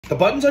The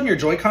buttons on your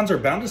Joy-Cons are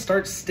bound to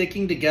start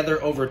sticking together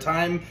over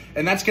time,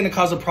 and that's going to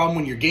cause a problem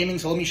when you're gaming,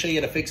 so let me show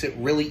you how to fix it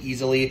really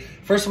easily.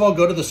 First of all,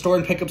 go to the store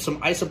and pick up some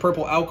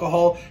isopropyl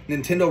alcohol.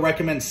 Nintendo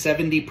recommends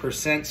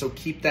 70%, so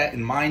keep that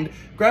in mind.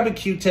 Grab a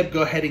Q-tip,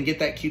 go ahead and get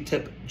that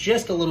Q-tip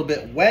just a little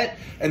bit wet,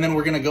 and then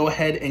we're going to go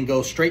ahead and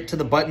go straight to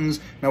the buttons.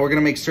 Now we're going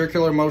to make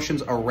circular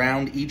motions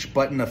around each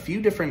button a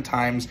few different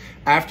times.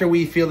 After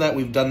we feel that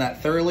we've done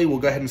that thoroughly, we'll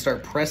go ahead and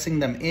start pressing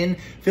them in.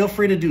 Feel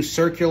free to do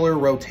circular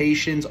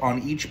rotations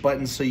on each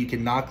button so you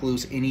can knock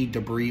loose any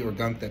debris or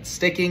gunk that's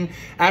sticking.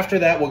 After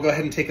that, we'll go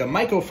ahead and take a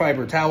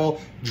microfiber towel,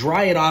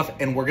 dry it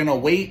off, and we're gonna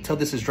wait till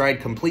this is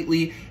dried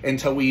completely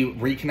until we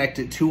reconnect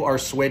it to our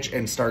Switch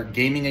and start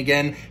gaming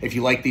again. If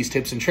you like these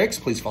tips and tricks,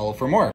 please follow for more.